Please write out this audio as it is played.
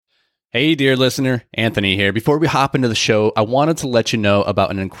Hey, dear listener, Anthony here. Before we hop into the show, I wanted to let you know about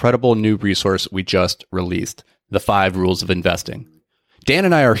an incredible new resource we just released, The 5 Rules of Investing. Dan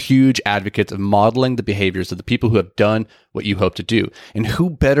and I are huge advocates of modeling the behaviors of the people who have done what you hope to do. And who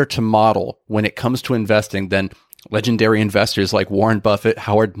better to model when it comes to investing than legendary investors like Warren Buffett,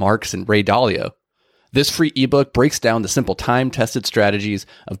 Howard Marks, and Ray Dalio? This free ebook breaks down the simple time-tested strategies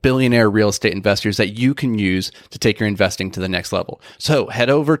of billionaire real estate investors that you can use to take your investing to the next level. So head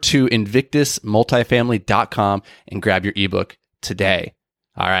over to invictusmultifamily.com and grab your ebook today.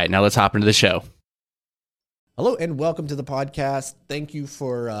 All right, now let's hop into the show. Hello and welcome to the podcast. Thank you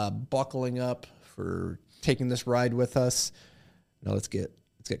for buckling up, for taking this ride with us. Now let's get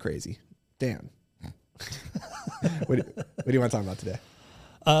crazy. Dan, what do you want to talk about today?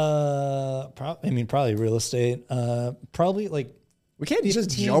 Probably real estate. Probably like we can't just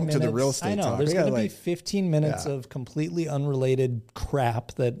jump to the real estate. I know talk. there's going to be 15 minutes of completely unrelated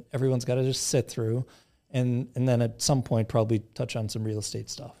crap that everyone's got to just sit through, and then at some point probably touch on some real estate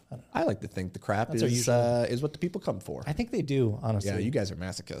stuff. I like to think the crap is what the people come for. I think they do, honestly. Yeah, you guys are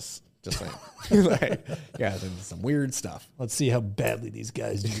masochists. Just saying. There's some weird stuff. Let's see how badly these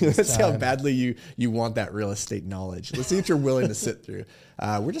guys do. Let's see how badly you want that real estate knowledge. Let's see what you're willing to sit through.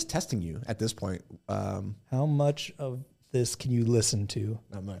 We're just testing you at this point. How much of this can you listen to?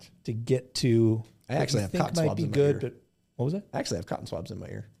 Not much. To get to. I actually have cotton swabs in my ear. But what was it? I actually have cotton swabs in my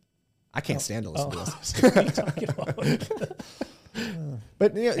ear. I can't stand to listen to this. What are you talking about?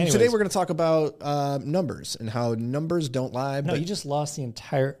 But today we're going to talk about numbers and how numbers don't lie. No, you just lost the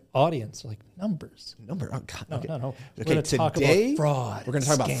entire audience. Like numbers. Oh God. Okay. No. We're going to talk about fraud. We're going to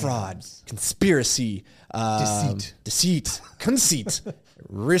talk about fraud, conspiracy, deceit, conceit,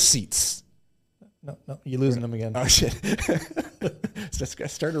 receipts. No, you're losing them again. Oh shit! Just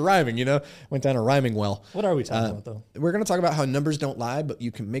started rhyming. Went down a rhyming well. What are we talking about though? We're going to talk about how numbers don't lie, but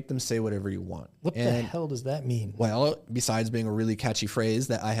you can make them say whatever you want. What the hell does that mean? Well, besides being a really catchy phrase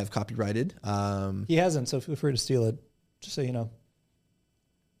that I have copyrighted, he hasn't. So feel free to steal it. Just so you know.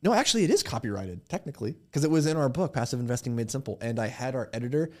 No, actually, it is copyrighted technically because it was in our book, Passive Investing Made Simple, and I had our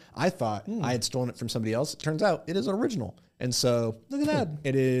editor. I thought I had stolen it from somebody else. It turns out it is original. And so look at that.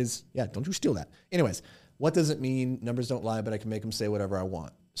 It is, don't you steal that. Anyways, what does it mean? Numbers don't lie, but I can make them say whatever I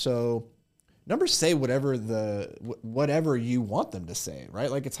want. So numbers say whatever you want them to say, right?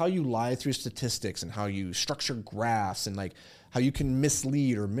 Like it's how you lie through statistics and how you structure graphs and like how you can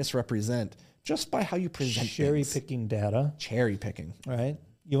mislead or misrepresent just by how you present Cherry-picking data. Cherry picking. Right?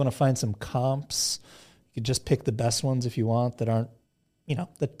 You want to find some comps. You can just pick the best ones if you want that aren't,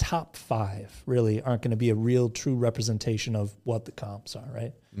 the top 5 really aren't going to be a real true representation of what the comps are,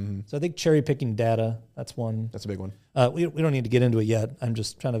 right? Mm-hmm. So I think cherry picking data, that's one. That's a big one. We don't need to get into it yet. I'm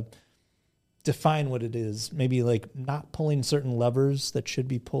just trying to define what it is. Maybe like not pulling certain levers that should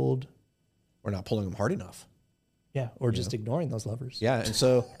be pulled. Or not pulling them hard enough. Yeah, or just ignoring those levers. Yeah, and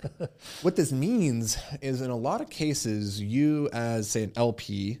so what this means is in a lot of cases, you as, say, an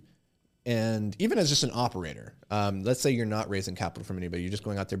LP, and even as just an operator, let's say you're not raising capital from anybody, you're just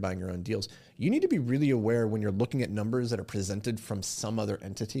going out there buying your own deals. You need to be really aware when you're looking at numbers that are presented from some other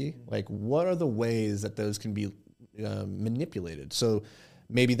entity, like what are the ways that those can be manipulated? So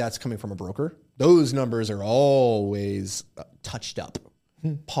maybe that's coming from a broker. Those numbers are always touched up,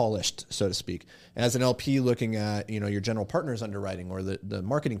 polished, so to speak. As an LP looking at, your general partner's underwriting or the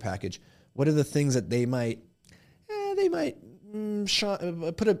marketing package, what are the things that they might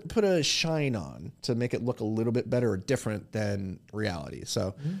put a shine on to make it look a little bit better or different than reality.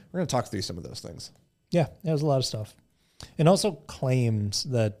 So we're going to talk through some of those things. Yeah, there's a lot of stuff. And also claims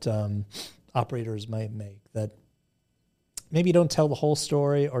that operators might make that maybe don't tell the whole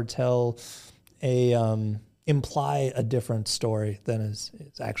story or imply a different story than is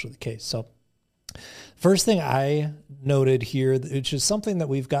actually the case. So first thing I noted here, which is something that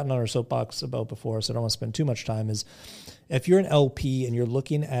we've gotten on our soapbox about before, so I don't want to spend too much time, is if you're an LP and you're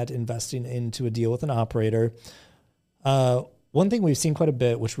looking at investing into a deal with an operator, one thing we've seen quite a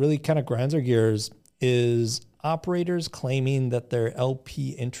bit, which really kind of grinds our gears, is operators claiming that their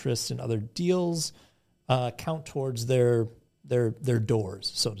LP interests in other deals count towards their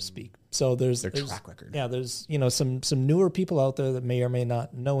doors, so to speak. So there's track record. Yeah, there's some newer people out there that may or may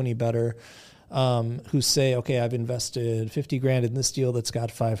not know any better, who say, okay, I've invested $50,000 in this deal that's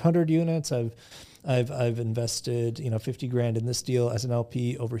got 500 units. I've invested, $50,000 in this deal as an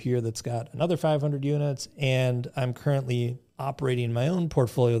LP over here that's got another 500 units, and I'm currently operating my own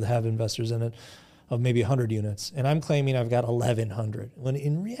portfolio that have investors in it of maybe 100 units, and I'm claiming I've got 1,100. When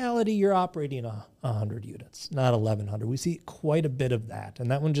in reality, you're operating 100 units, not 1,100. We see quite a bit of that,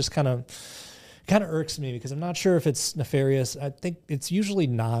 and that one just kind of kind of irks me because I'm not sure if it's nefarious. I think it's usually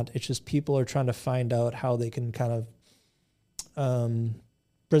not. It's just people are trying to find out how they can kind of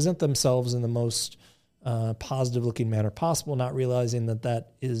present themselves in the most positive looking manner possible, not realizing that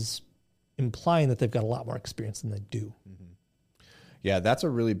that is implying that they've got a lot more experience than they do. Yeah, that's a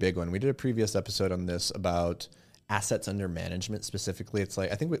really big one. We did a previous episode on this about assets under management specifically. It's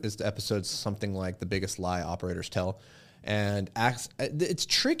like, I think this episode's something like the biggest lie operators tell. And it's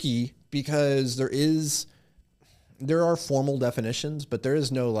tricky because there are formal definitions, but there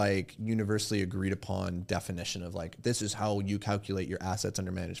is no like universally agreed upon definition of like, this is how you calculate your assets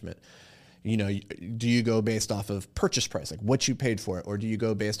under management. You know, do you go based off of purchase price, like what you paid for it? Or do you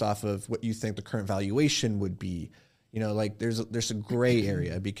go based off of what you think the current valuation would be? You know, like there's a gray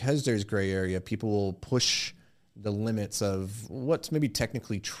area. Because there's gray area, people will push the limits of what's maybe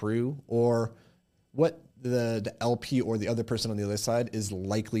technically true or what the LP or the other person on the other side is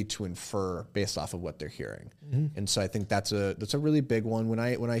likely to infer based off of what they're hearing. And so I think that's a really big one. When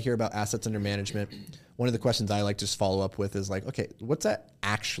I hear about assets under management, one of the questions I like to just follow up with is like, okay, what's that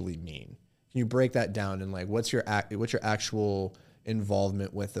actually mean? Can you break that down and like, what's your actual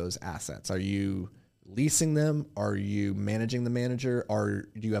involvement with those assets? Are you leasing them? Are you managing the manager? Or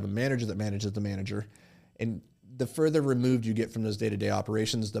do you have a manager that manages the manager? And the further removed you get from those day-to-day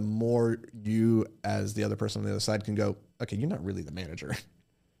operations, the more you, as the other person on the other side, can go, okay, you're not really the manager.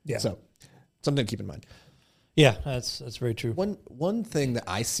 Yeah. So something to keep in mind. Yeah, that's very true. One thing that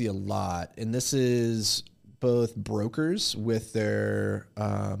I see a lot, and this is both brokers with their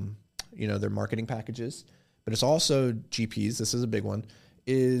their marketing packages, but it's also GPs. This is a big one,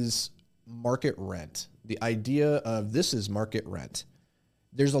 is market rent. The idea of this is market rent.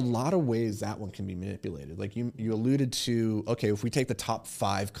 There's a lot of ways that one can be manipulated. Like you alluded to, okay, if we take the top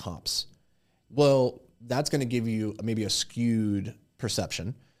 5 comps, well, that's going to give you maybe a skewed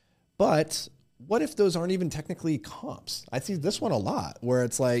perception. But what if those aren't even technically comps? I see this one a lot where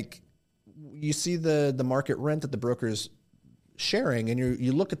it's like you see the market rent that the broker's sharing and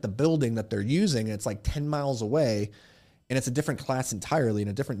you look at the building that they're using and it's like 10 miles away and it's a different class entirely in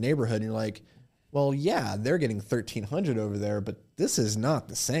a different neighborhood. And you're like, well, yeah, they're getting 1,300 over there, but this is not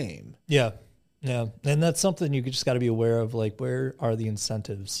the same. Yeah. Yeah. And that's something you just got to be aware of. Like, where are the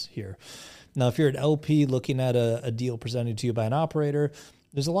incentives here? Now, if you're an LP looking at a deal presented to you by an operator,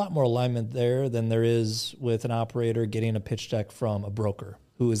 there's a lot more alignment there than there is with an operator getting a pitch deck from a broker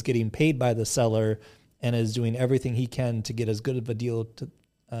who is getting paid by the seller and is doing everything he can to get as good of a deal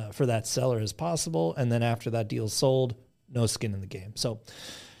for that seller as possible. And then after that deal's sold, no skin in the game. So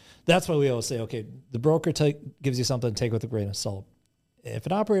that's why we always say, okay, the broker gives you something, take it with a grain of salt. If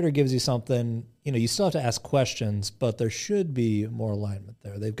an operator gives you something, you still have to ask questions, but there should be more alignment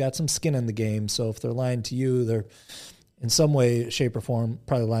there. They've got some skin in the game. So if they're lying to you, they're in some way, shape, or form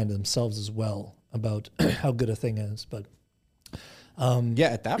probably lying to themselves as well about how good a thing is. But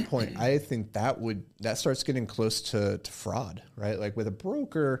at that point, I think that starts getting close to fraud, right? Like with a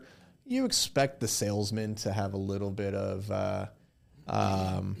broker, you expect the salesman to have a little bit of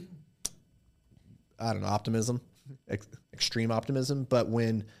optimism, extreme optimism. But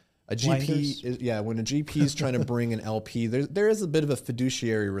when a GP is trying to bring an LP, there is a bit of a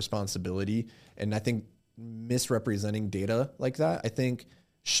fiduciary responsibility, and I think misrepresenting data like that, I think,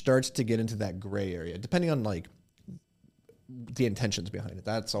 starts to get into that gray area, depending on like the intentions behind it.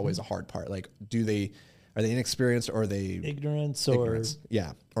 That's always a hard part. Like, are they inexperienced or are they ignorance? or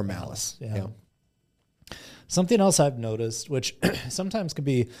malice? Yeah. Something else I've noticed, which sometimes could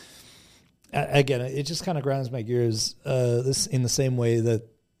be, again, it just kind of grinds my gears. This in the same way that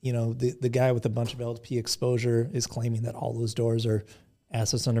the guy with a bunch of LP exposure is claiming that all those doors are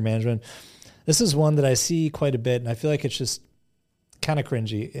assets under management. This is one that I see quite a bit, and I feel like it's just kind of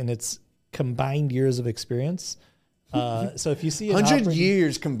cringy, and it's combined years of experience. So if you see 100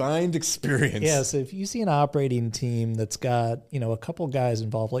 years combined experience. Yeah. So if you see an operating team that's got, a couple guys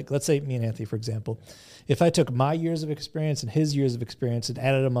involved, like let's say me and Anthony, for example, if I took my years of experience and his years of experience and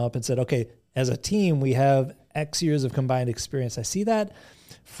added them up and said, okay, as a team, we have X years of combined experience. I see that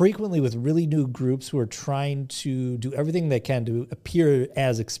frequently with really new groups who are trying to do everything they can to appear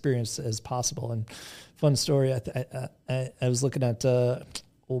as experienced as possible. And fun story, I was looking at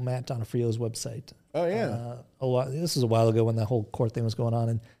old Matt Donofrio's website. Oh, yeah. This was a while ago when that whole court thing was going on,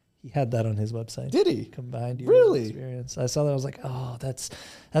 and he had that on his website. Did he? Combined years really? of experience. I saw that. I was like, oh, that's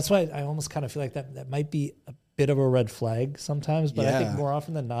why I almost kind of feel like that might be a bit of a red flag sometimes. But I think more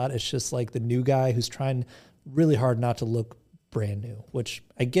often than not, it's just like the new guy who's trying really hard not to look brand new, which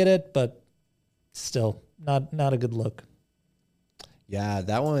I get it, but still not a good look. Yeah,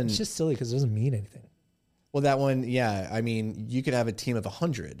 that one. It's just silly because it doesn't mean anything. Well, that one, yeah. I mean, you could have a team of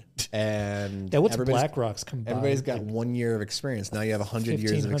 100, and Yeah, what's everybody's- BlackRock's combined? Everybody's got 1 year of experience. Now you have 100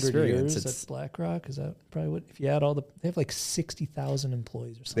 years of 1,500 experience. years It's at BlackRock. Is that probably what? If you add all they have like 60,000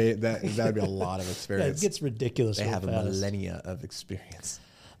 employees or something. that would be a lot of Yeah, it experience. gets ridiculous. They real have a fast. millennia of experience.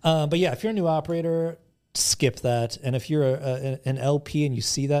 But yeah, if you're a new operator, skip that. And if you're an LP and you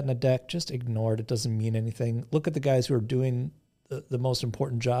see that in a deck, just ignore it. It doesn't mean anything. Look at the guys who are doing the most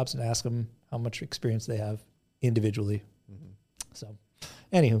important jobs and ask them how much experience they have individually. So,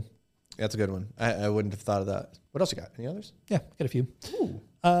 anywho, That's a good one. I wouldn't have thought of that. What else you got? Any others? yeah, got a few.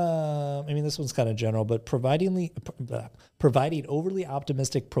 I mean, this one's kind of general, but providing overly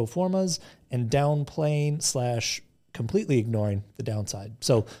optimistic pro formas and downplaying / completely ignoring the downside.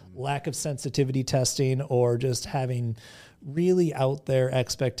 So lack of sensitivity testing or just having really out there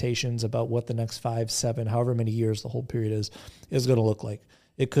expectations about what the next 5, 7, however many years the whole period is going to look like.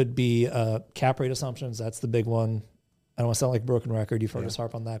 It could be cap rate assumptions. That's the big one. I don't want to sound like a broken record. You've heard us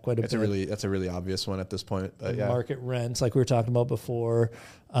harp on that quite a bit. That's a really obvious one at this point. But yeah. Market rents, like we were talking about before,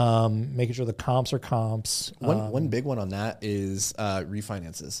 making sure the comps are comps. One big one on that is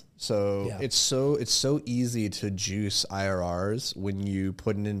refinances. So Yeah. it's so easy to juice IRRs when you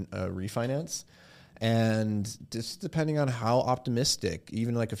put in a refinance. And just depending on how optimistic,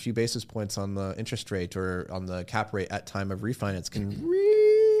 even like a few basis points on the interest rate or on the cap rate at time of refinance can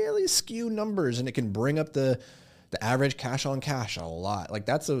really skew numbers, and it can bring up the average cash on cash a lot. Like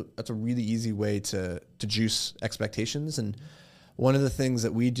that's a really easy way to juice expectations. And one of the things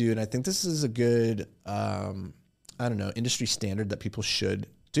that we do, and I think this is a good, industry standard that people should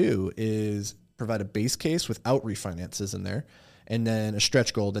do, is provide a base case without refinances in there, and then a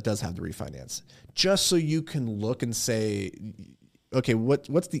stretch goal that does have the refinance, just so you can look and say, okay,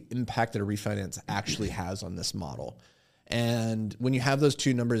 what's the impact that a refinance actually has on this model? And when you have those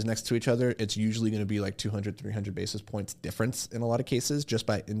two numbers next to each other, it's usually going to be like 200, 300 basis points difference in a lot of cases, just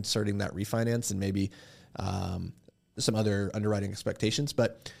by inserting that refinance and maybe some other underwriting expectations.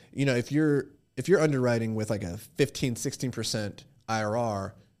 But if you're underwriting with like a 15, 16%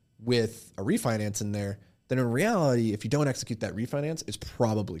 IRR with a refinance in there, then in reality, if you don't execute that refinance, it's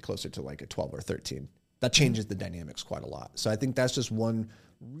probably closer to like a 12 or 13. That changes the dynamics quite a lot. So I think that's just one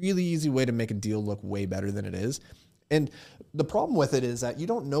really easy way to make a deal look way better than it is. And the problem with it is that you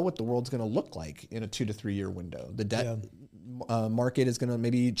don't know what the world's going to look like in a 2 to 3 year window. The debt market is going to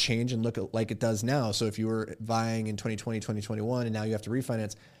maybe change and look like it does now. So if you were buying in 2020, 2021, and now you have to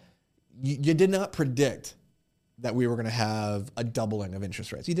refinance, you did not predict that we were going to have a doubling of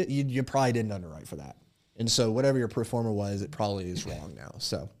interest rates. You probably didn't underwrite for that. And so whatever your pro forma was, it probably is wrong now.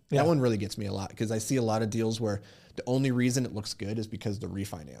 So that one really gets me a lot, because I see a lot of deals where the only reason it looks good is because the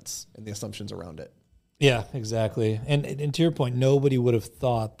refinance and the assumptions around it. Yeah, exactly. And to your point, nobody would have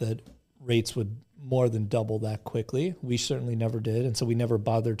thought that rates would more than double that quickly. We certainly never did. And so we never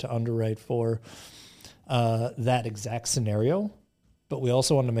bothered to underwrite for that exact scenario. But we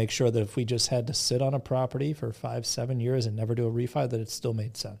also wanted to make sure that if we just had to sit on a property for 5, 7 years and never do a refi, that it still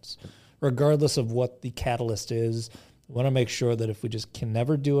made sense. Regardless of what the catalyst is, we want to make sure that if we just can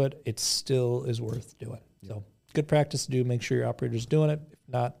never do it, it still is worth doing. So good practice to do. Make sure your operator's doing it. If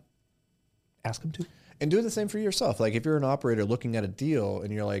not, ask them to. And do the same for yourself. Like if you're an operator looking at a deal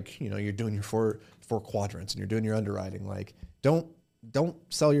and you're like, you're doing your four quadrants and you're doing your underwriting, like don't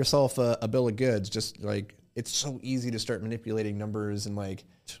sell yourself a bill of goods. Just like, it's so easy to start manipulating numbers and like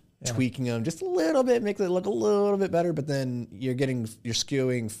tweaking them just a little bit, make it look a little bit better, but then you're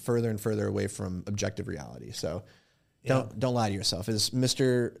skewing further and further away from objective reality. So don't lie to yourself. As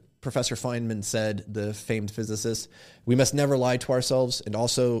Mr. Professor Feynman said, the famed physicist, we must never lie to ourselves, and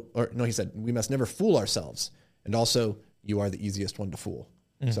also, he said, we must never fool ourselves, and also, you are the easiest one to fool.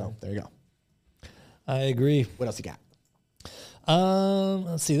 Mm-hmm. So there you go. I agree. What else you got?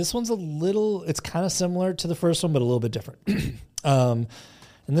 Let's see. This one's it's kind of similar to the first one, but a little bit different. And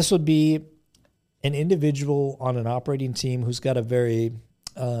this would be an individual on an operating team who's got a very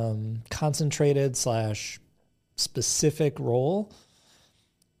concentrated / specific role,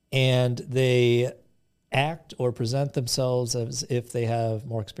 and they act or present themselves as if they have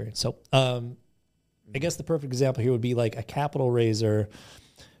more experience. So I guess the perfect example here would be like a capital raiser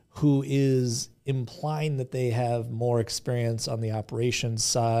who is implying that they have more experience on the operations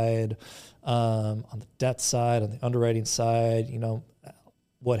side, on the debt side, on the underwriting side,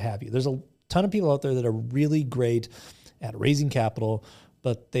 what have you. There's a ton of people out there that are really great at raising capital,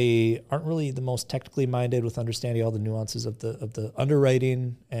 but they aren't really the most technically minded with understanding all the nuances of the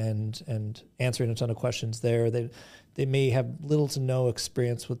underwriting and answering a ton of questions there. They may have little to no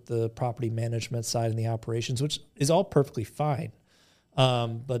experience with the property management side and the operations, which is all perfectly fine.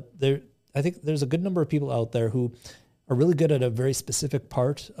 But I think there's a good number of people out there who are really good at a very specific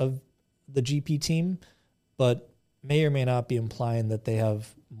part of the GP team, but may or may not be implying that they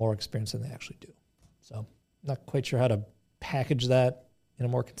have more experience than they actually do. So not quite sure how to package that in a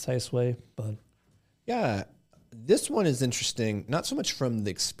more concise way, but yeah, this one is interesting, not so much from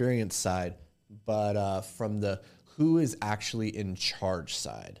the experience side, but from the who is actually in charge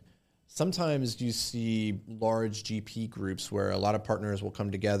side. Sometimes you see large GP groups where a lot of partners will come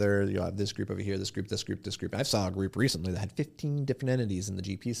together. You'll have this group over here, this group, this group, this group. I saw a group recently that had 15 different entities in the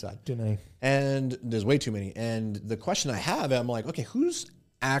GP side. too many. And there's way too many. And the question I have, I'm like, okay, who's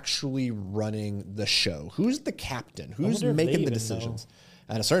actually running the show? Who's the captain? Who's making the decisions?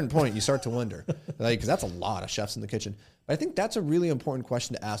 At a certain point, you start to wonder, like, because that's a lot of chefs in the kitchen. But I think that's a really important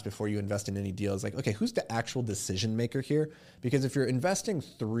question to ask before you invest in any deal. Is like, okay, who's the actual decision maker here? Because if you're investing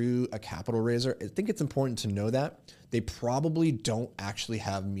through a capital raiser, I think it's important to know that they probably don't actually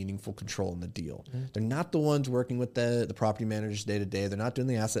have meaningful control in the deal. Mm-hmm. They're not the ones working with the property managers day to day. They're not doing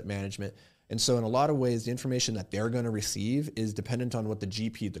the asset management. And so in a lot of ways, the information that they're going to receive is dependent on what the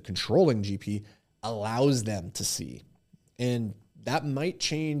GP, the controlling GP, allows them to see. And that might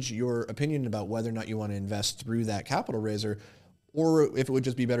change your opinion about whether or not you want to invest through that capital raiser, or if it would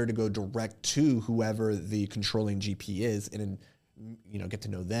just be better to go direct to whoever the controlling GP is and, get to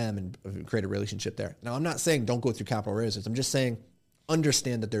know them and create a relationship there. Now, I'm not saying don't go through capital raisers. I'm just saying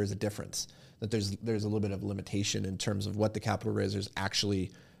understand that there is a difference, that there's a little bit of limitation in terms of what the capital raisers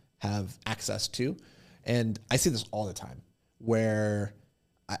actually have access to. And I see this all the time where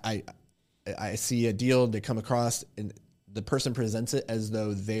I see a deal, they come across and the person presents it as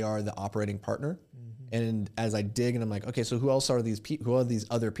though they are the operating partner. Mm-hmm. And as I dig and I'm like, okay, so who else are these people? Who are these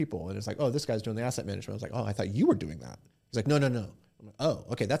other people? And it's like, oh, this guy's doing the asset management. I was like, oh, I thought you were doing that. He's like, no. I'm like, oh,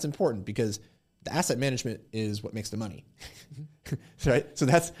 okay. That's important because the asset management is what makes the money. Right. So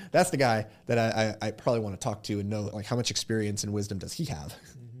that's the guy that I probably want to talk to and know, like, how much experience and wisdom does he have?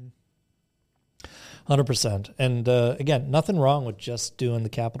 100%. And again, nothing wrong with just doing the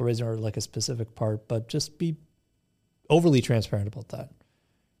capital raising or like a specific part, but just be overly transparent about that.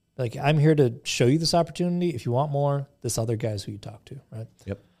 Like, I'm here to show you this opportunity. If you want more, this other guy's who you talk to, right?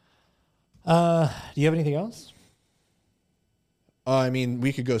 Yep. Do you have anything else? I mean,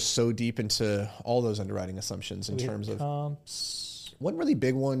 we could go so deep into all those underwriting assumptions in terms of comps. One really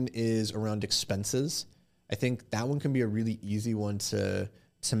big one is around expenses. I think that one can be a really easy one to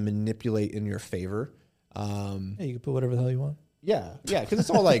manipulate in your favor. Yeah, you can put whatever the hell you want. Yeah, because it's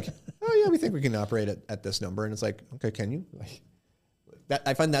all like, oh yeah, we think we can operate at this number, and it's like, okay, can you? Like, that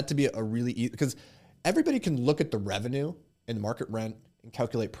I find that to be a really easy, because everybody can look at the revenue and market rent and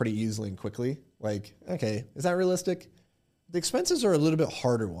calculate pretty easily and quickly. Like, okay, is that realistic? The expenses are a little bit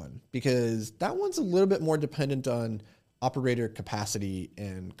harder one because that one's a little bit more dependent on operator capacity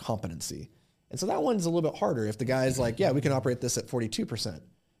and competency, and so that one's a little bit harder. If the guy's like, yeah, we can operate this at 42%,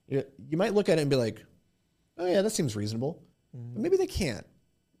 you might look at it and be like, oh yeah, that seems reasonable. But maybe they can't.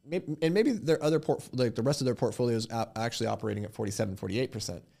 Maybe their other the rest of their portfolio is actually operating at 47,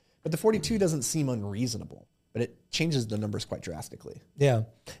 48%. But the 42 doesn't seem unreasonable, but it changes the numbers quite drastically. Yeah.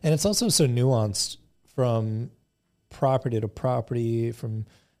 And it's also so nuanced from property to property, from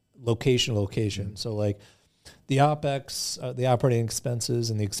location to location. Mm-hmm. So like the OpEx, the operating expenses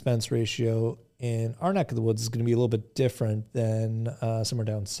and the expense ratio in our neck of the woods is going to be a little bit different than somewhere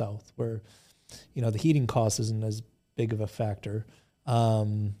down south where, the heating cost isn't as big of a factor.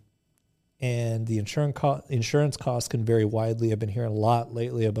 And the insurance costs can vary widely. I've been hearing a lot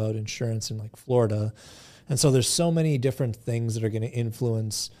lately about insurance in like Florida. And so there's so many different things that are going to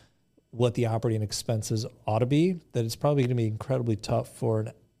influence what the operating expenses ought to be that it's probably going to be incredibly tough for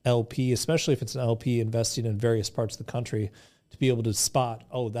an LP, especially if it's an LP investing in various parts of the country, to be able to spot,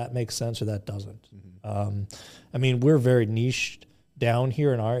 oh, that makes sense or that doesn't. Mm-hmm. I mean, we're very niched down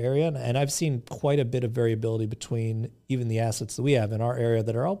here in our area, and I've seen quite a bit of variability between even the assets that we have in our area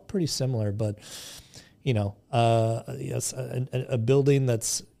that are all pretty similar. But yes, a building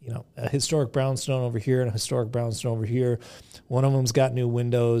that's a historic brownstone over here and a historic brownstone over here. One of them's got new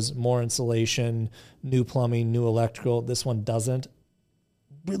windows, more insulation, new plumbing, new electrical. This one doesn't.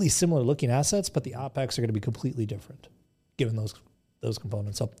 Really similar looking assets, but the OpEx are going to be completely different given those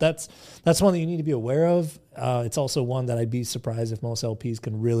components. So that's one that you need to be aware of. It's also one that I'd be surprised if most LPs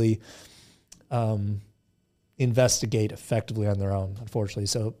can really investigate effectively on their own, unfortunately.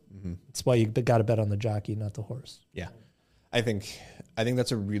 So That's why you got to bet on the jockey, not the horse. Yeah. I think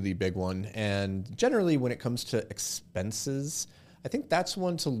that's a really big one. And generally when it comes to expenses, I think that's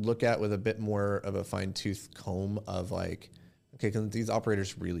one to look at with a bit more of a fine-tooth comb of like, okay, can these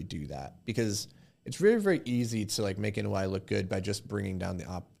operators really do that? Because it's very, very easy to like make NOI look good by just bringing down the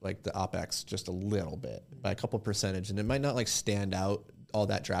OpEx just a little bit by a couple percentage. And it might not like stand out all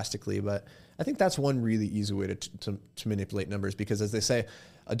that drastically, but I think that's one really easy way to manipulate numbers, because as they say,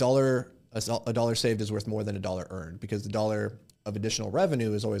 a dollar saved is worth more than a dollar earned, because the dollar of additional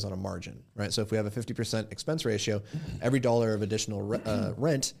revenue is always on a margin, right? So if we have a 50% expense ratio, every dollar of additional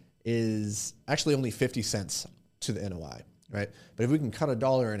rent is actually only 50 cents to the NOI, right? But if we can cut a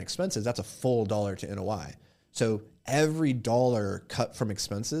dollar in expenses, that's a full dollar to NOI. So every dollar cut from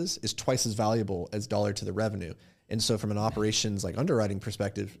expenses is twice as valuable as dollar to the revenue. And so from an operations like underwriting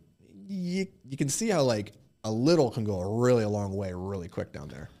perspective, you can see how like a little can go a long way really quick down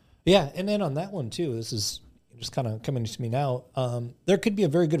there. Yeah, and then on that one too, this is just kind of coming to me now. There could be a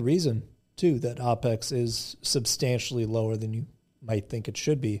very good reason too that OpEx is substantially lower than you might think it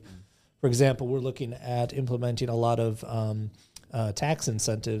should be. For example, we're looking at implementing a lot of tax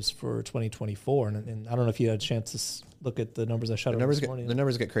incentives for 2024, and I don't know if you had a chance to look at the numbers I shot over this morning. The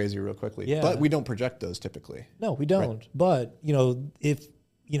numbers get crazy real quickly, yeah. But we don't project those typically. No, we don't. Right. But if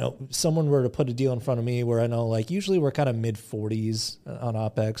someone were to put a deal in front of me where I know like usually we're kind of mid 40s on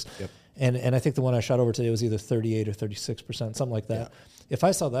OpEx. Yep. And I think the one I shot over today was either 38 or 36%, something like that. Yeah. If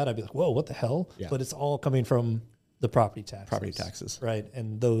I saw that, I'd be like, whoa, what the hell? Yeah. But it's all coming from the property taxes. Right.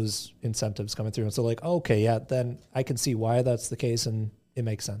 And those incentives coming through. And so like, okay, yeah, then I can see why that's the case and it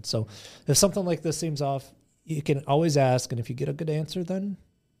makes sense. So if something like this seems off, you can always ask. And if you get a good answer, then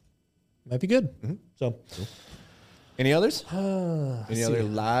it might be good. Mm-hmm. So cool. Any others? Any other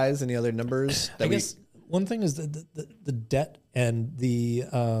lies? Any other numbers? I guess one thing is the debt and the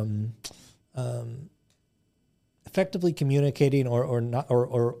effectively communicating or not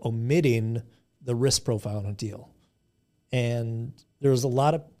or omitting the risk profile on a deal. And there's a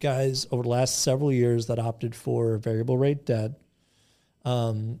lot of guys over the last several years that opted for variable rate debt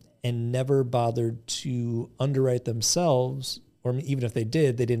and never bothered to underwrite themselves. Or even if they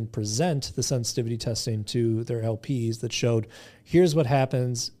did, they didn't present the sensitivity testing to their LPs that showed, here's what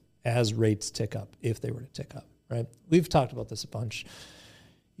happens as rates tick up, if they were to tick up, right? We've talked about this a bunch.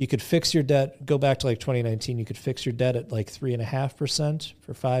 You could fix your debt, go back to like 2019, you could fix your debt at like 3.5%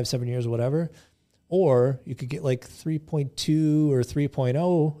 for 5-7 years or whatever. Or you could get like 3.2 or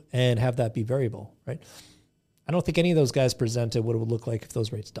 3.0 and have that be variable, right? I don't think any of those guys presented what it would look like if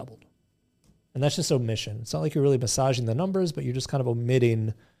those rates doubled. And that's just omission. It's not like you're really massaging the numbers, but you're just kind of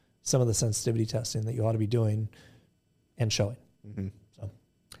omitting some of the sensitivity testing that you ought to be doing and showing. Mm-hmm. So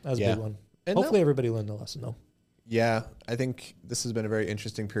that was a big one. And hopefully everybody learned the lesson, though. Yeah, I think this has been a very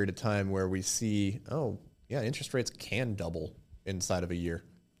interesting period of time where we see, interest rates can double inside of a year.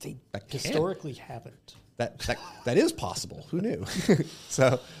 They historically haven't. That is possible. Who knew?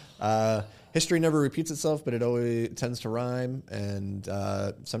 So history never repeats itself, but it always tends to rhyme, and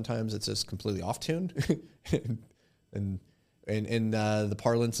sometimes it's just completely off tuned. and in the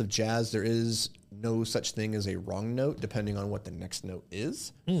parlance of jazz, there is no such thing as a wrong note, depending on what the next note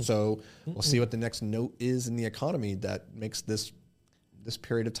is. So we'll see what the next note is in the economy that makes this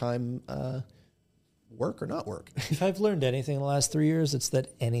period of time work or not work. If I've learned anything in the last 3 years, it's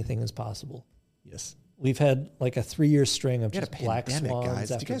that anything is possible. Yes. We've had like a 3-year string of just black swans. Guys.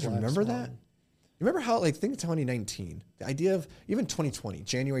 Do you guys remember that? You remember how, like, think of 2019, the idea of even 2020,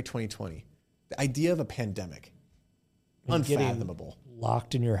 January 2020, the idea of a pandemic, unfathomable.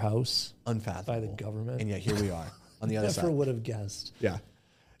 Locked in your house, unfathomable by the government, and yet here we are on the other side. Never would have guessed. Yeah,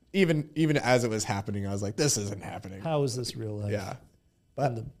 even as it was happening, I was like, "This isn't happening. How is this real life?" Yeah,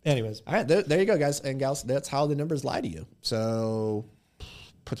 but anyways, all right, there you go, guys and gals. That's how the numbers lie to you. So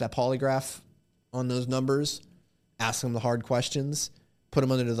put that polygraph on those numbers, ask them the hard questions, put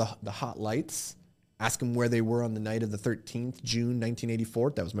them under the hot lights, ask them where they were on the night of the 13th, June 1984.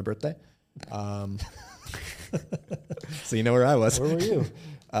 That was my birthday. So you know where I was. Where were you?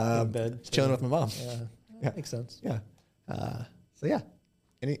 In bed, chilling with my mom. Yeah, that makes sense. Yeah. So yeah,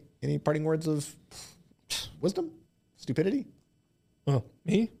 any parting words of wisdom, stupidity? Oh,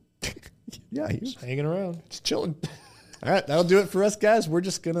 me? Yeah, he was hanging around, just chilling. All right, that'll do it for us, guys. We're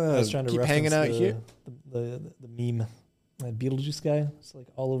just gonna keep hanging out here. The meme, that Beetlejuice guy. It's like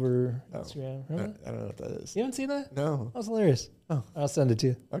all over Instagram. I don't know what that is. You haven't seen that? No, that was hilarious. Oh, I'll send it to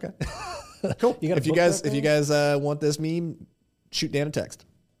you. Okay, cool. If you guys want this meme, shoot Dan a text.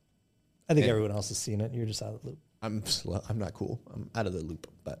 I think everyone else has seen it. You're just out of the loop. I'm not cool. I'm out of the loop.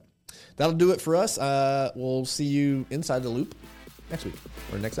 But that'll do it for us. We'll see you inside the loop next week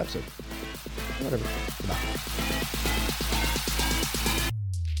or next episode. Whatever. Bye.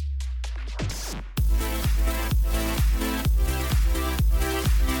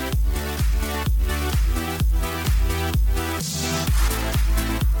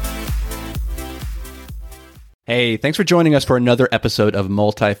 Hey, thanks for joining us for another episode of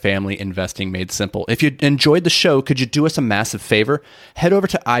Multifamily Investing Made Simple. If you enjoyed the show, could you do us a massive favor? Head over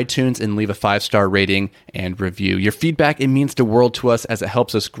to iTunes and leave a 5-star rating and review. Your feedback, it means the world to us as it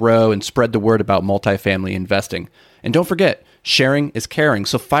helps us grow and spread the word about multifamily investing. And don't forget, sharing is caring.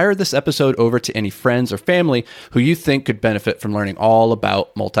 So fire this episode over to any friends or family who you think could benefit from learning all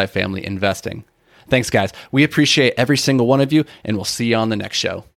about multifamily investing. Thanks, guys. We appreciate every single one of you, and we'll see you on the next show.